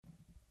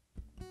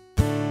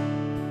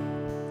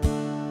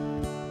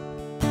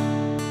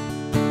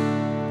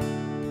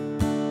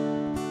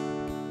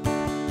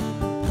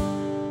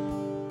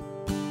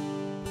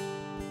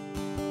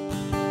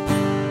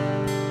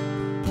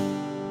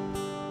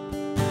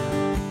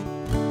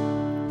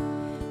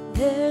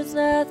There's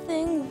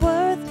nothing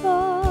worth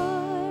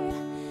more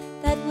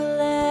that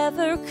will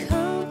ever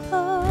come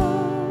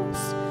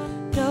close.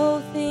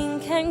 Nothing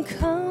can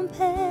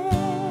compare.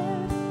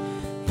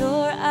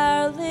 You're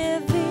our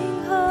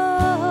living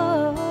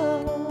hope.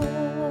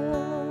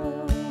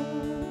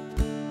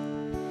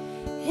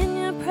 In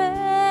your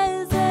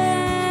presence,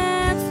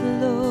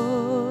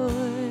 Lord,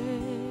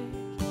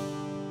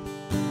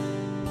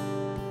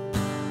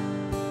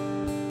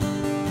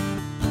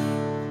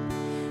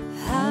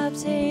 I've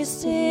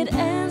tasted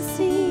and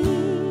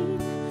seen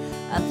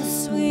of the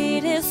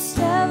sweetest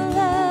of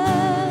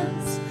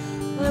loves,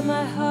 where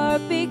my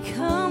heart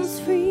becomes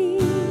free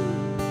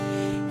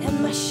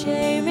and my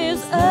shame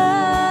is undone.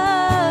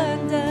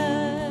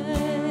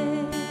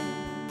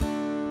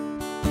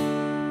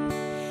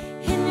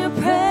 In your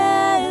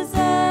presence,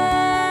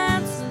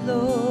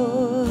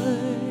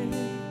 Lord,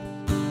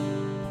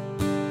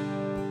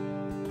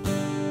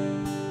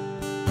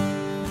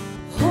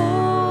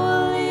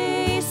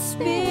 Holy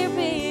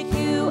Spirit,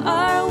 you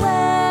are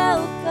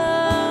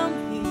welcome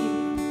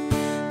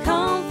here.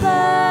 Come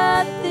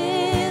flood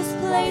this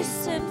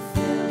place and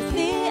fill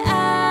the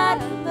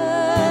atmosphere.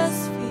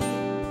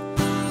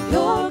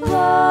 Your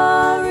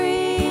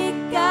glory,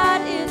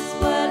 God, is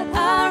what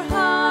our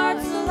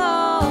hearts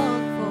long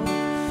for,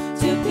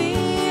 to be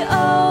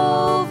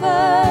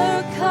overcome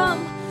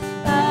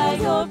by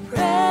your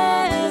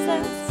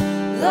presence,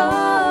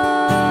 Lord.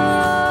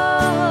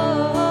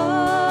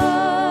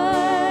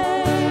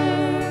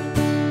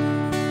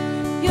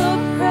 Your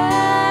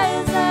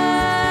presence,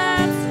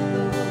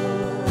 Lord.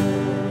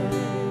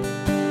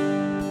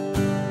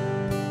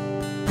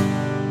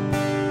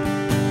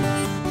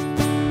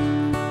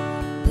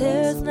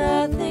 There's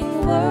nothing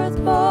worth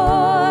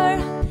more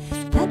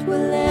that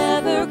will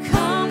ever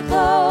come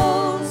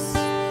close.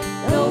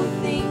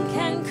 Nothing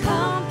can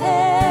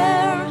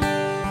compare.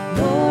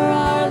 You're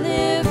our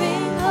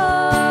living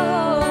hope.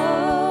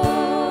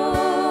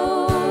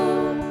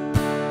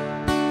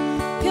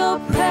 Your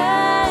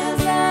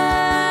presence,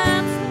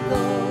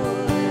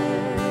 Lord.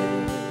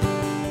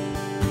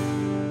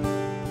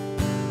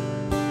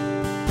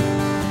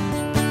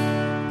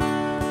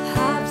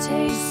 I've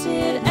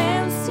tasted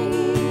and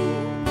seen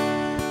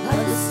of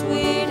the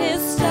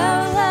sweetest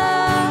of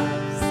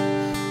loves,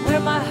 where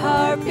my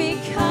heart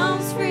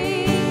becomes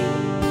free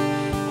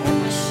and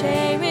my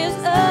shame is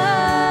undone.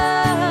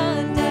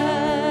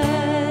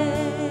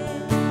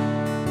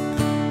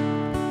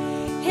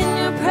 In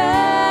your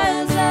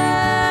presence,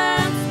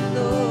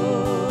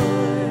 Lord,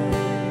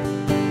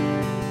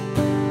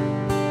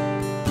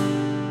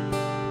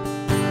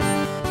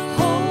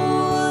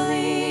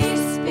 Holy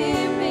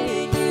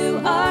Spirit, you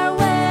are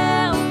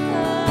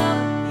welcome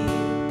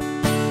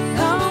here.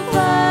 Come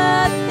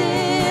flood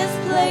this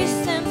place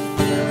and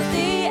fill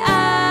the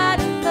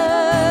atmosphere.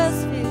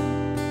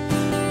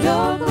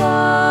 Your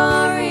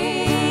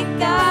glory,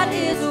 God,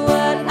 is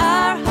what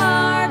our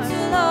hearts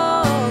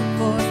long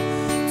for,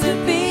 to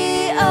be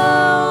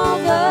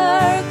overcome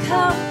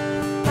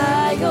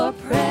by your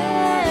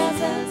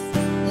presence,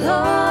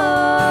 Lord.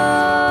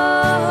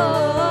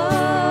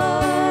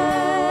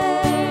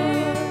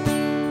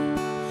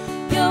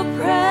 Your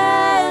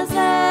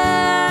presence,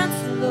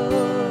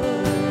 Lord.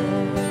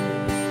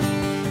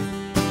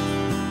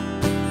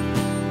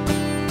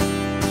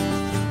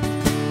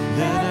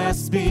 Let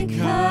us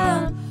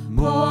become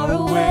more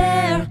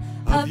aware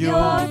of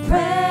your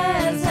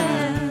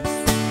presence.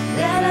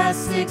 Let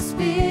us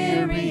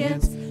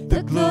experience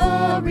the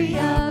glory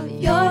of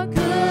your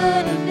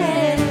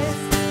goodness.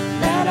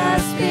 Let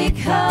us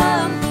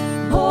become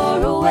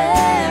more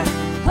aware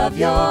of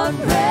your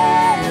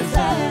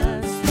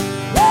presence.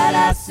 Let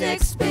us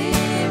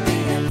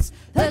experience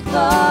the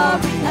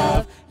glory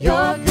of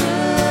your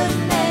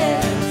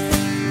goodness.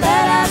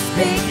 Let us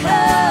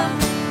become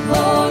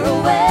more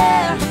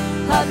aware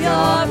of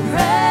your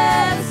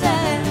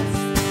presence.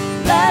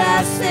 Let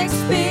us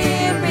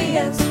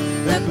experience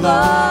the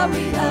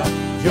glory of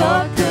your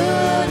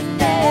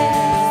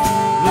goodness,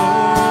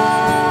 Lord.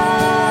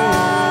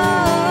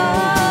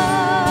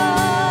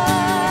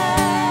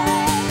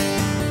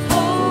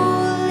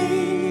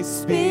 Holy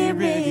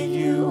Spirit,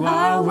 you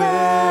are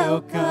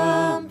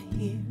welcome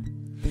here.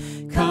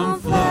 Come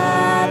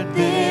flood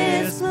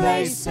this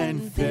place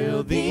and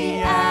fill the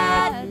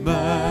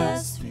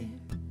atmosphere.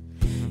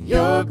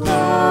 Your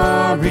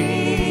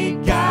glory,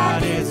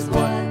 God, is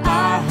what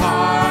our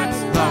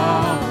hearts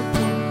long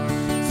for,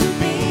 to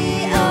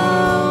be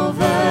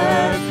overcome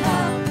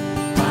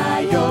by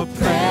your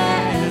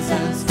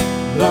presence,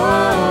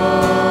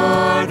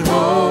 Lord.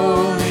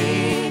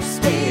 Holy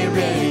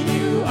Spirit,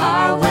 you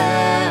are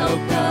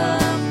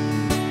welcome.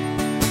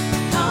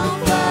 Come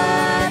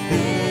flood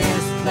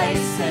this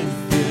place and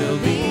fill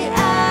the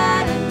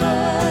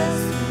atmosphere.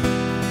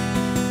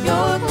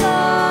 Your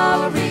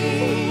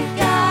glory,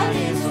 God,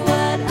 is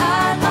what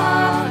our hearts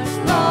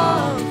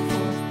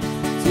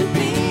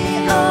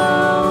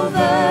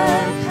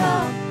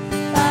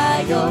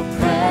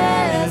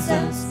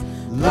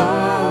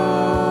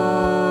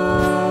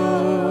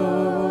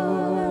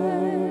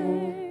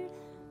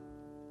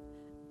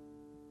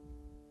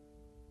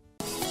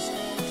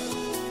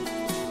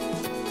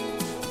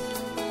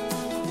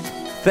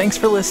Thanks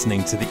for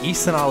listening to the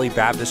Easton Ollie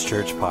Baptist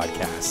Church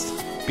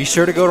podcast. Be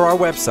sure to go to our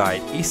website,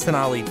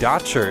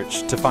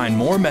 eastonollie.church, to find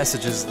more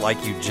messages like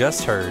you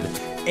just heard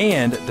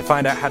and to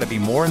find out how to be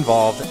more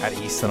involved at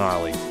Easton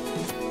Ollie.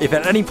 If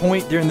at any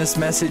point during this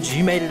message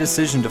you made a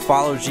decision to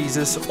follow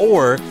Jesus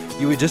or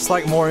you would just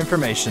like more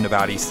information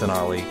about Easton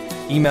Ollie,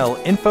 email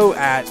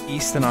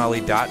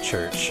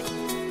info@eastonollie.church.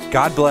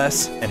 God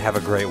bless and have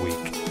a great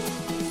week.